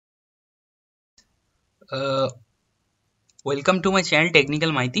welcome to my channel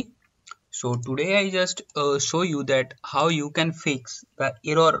Technical Mighty. So today I just show you that how you can fix the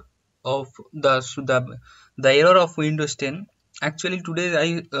error of the error of Windows 10. Actually today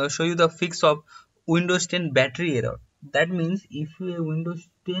I show you the fix of Windows 10 battery error. That means if you are a Windows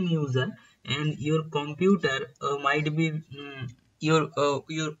 10 user and your computer might be your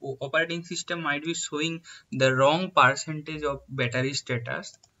operating system might be showing the wrong percentage of battery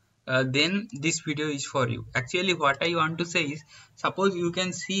status, then this video is for you. Actually what I want to say is, suppose you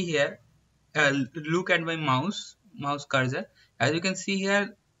can see here, look at my mouse cursor. As you can see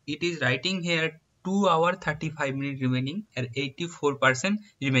here, it is writing here 2 hour 35 minutes remaining and 84%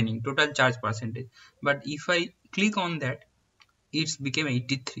 remaining total charge percentage. But if I click on that, it's became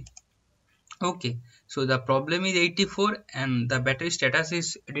 83. Okay, so the problem is 84 and the battery status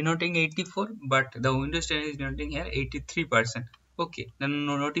is denoting 84, but the Windows 10 is denoting here 83%. Okay, the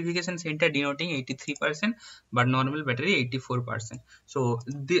notification center denoting 83%, but normal battery 84%. So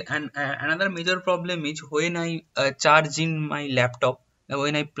another major problem is when I charge in my laptop,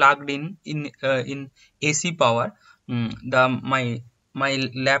 when I plugged in AC power, my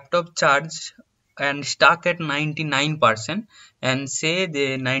laptop charge and stuck at 99%, and say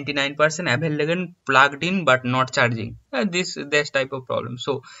the 99% available plugged in but not charging. This type of problem.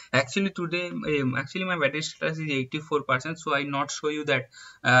 So actually today actually my battery status is 84%, so I not show you that.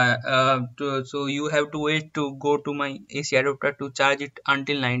 So you have to wait to go to my AC adapter to charge it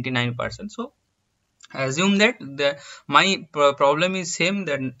until 99%. So assume that my problem is same,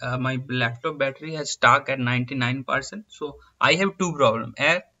 that my laptop battery has stuck at 99%. So I have two problems.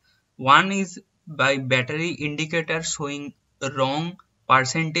 One is by battery indicator showing the wrong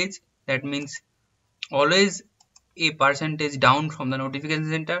percentage. That means always a percentage down from the notification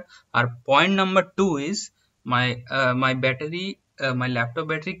center. Or point number two is my battery, my laptop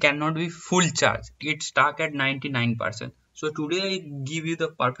battery cannot be full charge. It's stuck at 99%. So today I give you the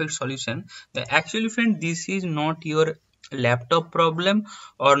perfect solution. Actually friend, this is not your laptop problem,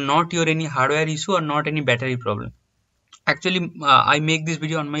 or not your any hardware issue, or not any battery problem. Actually I make this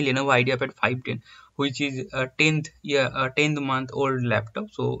video on my Lenovo IdeaPad 510, which is a 10th month old laptop.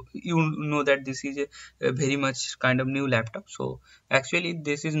 So you know that this is a very much kind of new laptop. So actually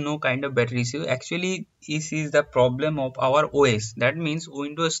this is no kind of battery issue. Actually this is the problem of our OS. That means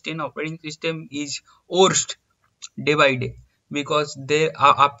Windows 10 operating system is worst day by day, because they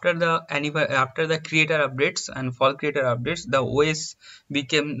after the creator updates and fall creator updates, the OS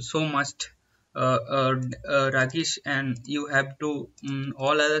became so much ruggish, and you have to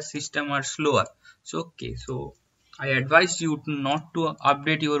all other system are slower. So okay, so I advise you to not to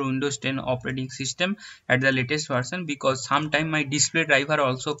update your Windows 10 operating system at the latest version, because sometime my display driver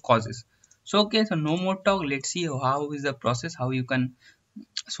also causes. So okay, so no more talk, let's see how is the process, how you can.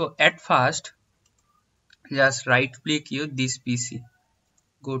 So at first, just right click your this PC,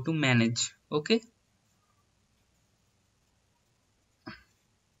 go to manage. Okay,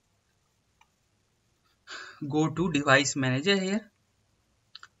 go to device manager here.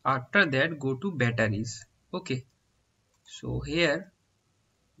 After that, go to batteries. Okay, so here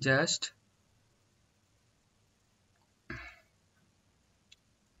just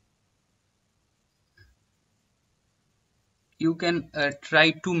you can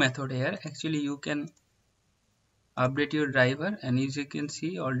try two method here. Actually you can update your driver, and as you can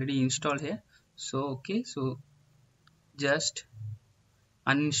see already installed here. So okay, so just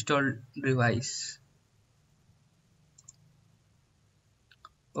uninstall device.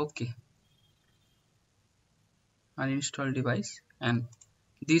 Okay, uninstall device, and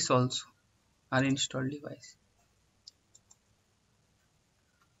this also uninstall device.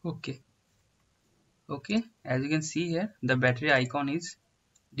 Okay, okay, as you can see here the battery icon is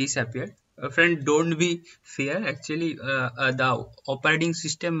disappeared. Friend, don't be fear. Actually the operating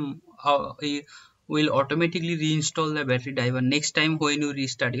system will automatically reinstall the battery driver next time when you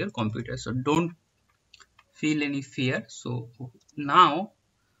restart your computer. So don't feel any fear. So now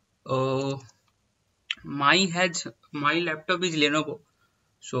uh, my laptop is Lenovo.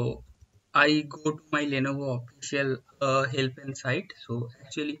 So I go to my Lenovo official help and site. So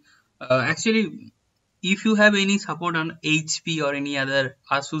actually if you have any support on HP or any other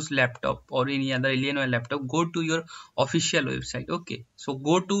Asus laptop or any other Lenovo laptop, go to your official website. Okay, so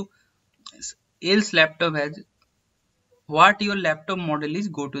go to else laptop has what your laptop model is,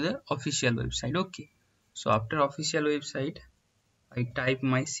 go to the official website. Okay, so after official website, I type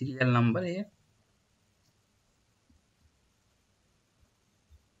my serial number here.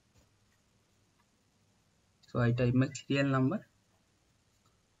 So I type my serial number.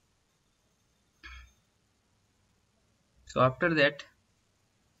 So after that,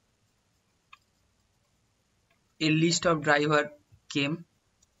 a list of driver came.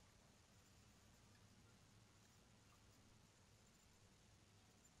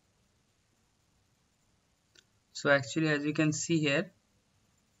 So actually, as you can see here,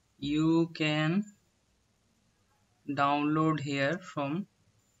 you can download here from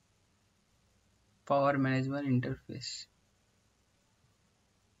power management interface.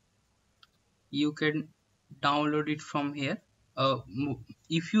 You can download it from here.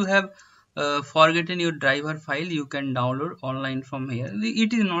 If you have forgotten your driver file, you can download online from here.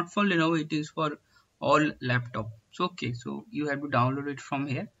 It is not for Lenovo, it is for all laptop. So okay, so you have to download it from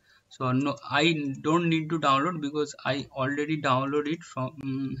here. So no, I don't need to download because I already download it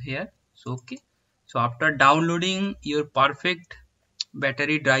from here. So okay, so after downloading your perfect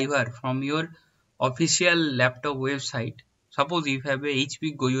battery driver from your official laptop website, suppose if you have a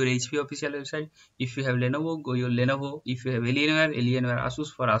HP, go your HP official website. If you have Lenovo, go your Lenovo. If you have Alienware, Asus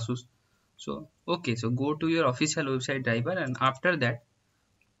for Asus. So okay, so go to your official website driver, and after that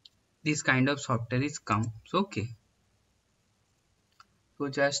this kind of software is come. So okay, so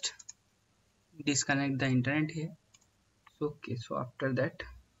just disconnect the internet here. So okay, so after that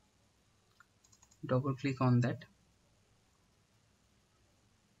double click on that.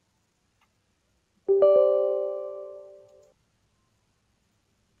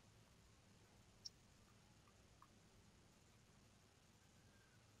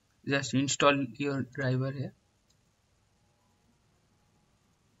 Just install your driver here.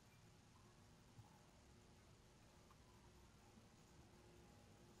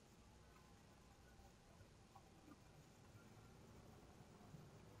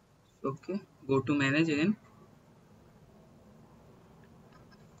 Okay, go to manage again.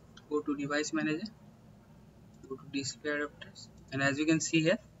 Go to device manager. Go to display adapters, and as you can see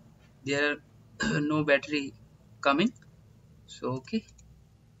here, there are no battery coming. So okay,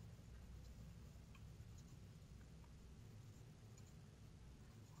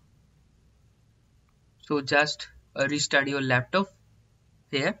 so just restart your laptop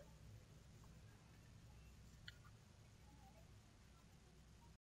here.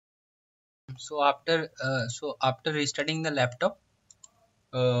 So after restarting the laptop,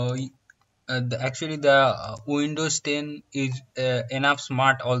 uh, actually the Windows 10 is enough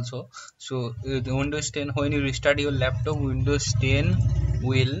smart also. So the Windows 10, when you restart your laptop, Windows 10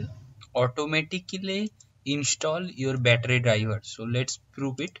 will automatically install your battery driver. So let's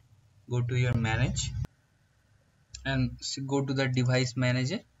prove it. Go to your manage and go to the device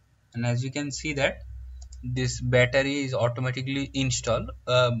manager, and as you can see that this battery is automatically installed,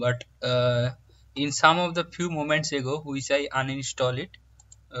 but in some of the few moments ago which I uninstall it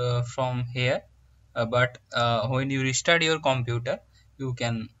from here, but when you restart your computer you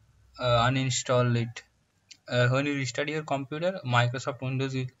can uninstall it. When you restart your computer, Microsoft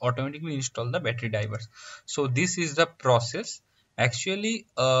Windows will automatically install the battery drivers. So this is the process. Actually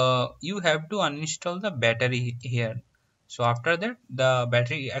you have to uninstall the battery here. So after that the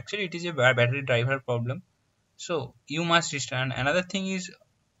battery, actually it is a battery driver problem, so you must restart. And another thing is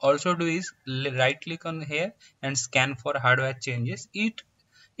also do is right click on here and scan for hardware changes.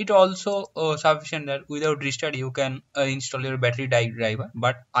 It also sufficient that without restart you can install your battery driver,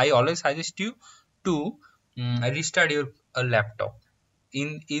 but I always suggest you to restart your laptop.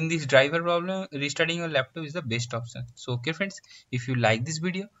 In this driver problem, restarting your laptop is the best option. So okay friends, if you like this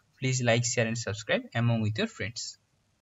video, please like, share and subscribe among with your friends.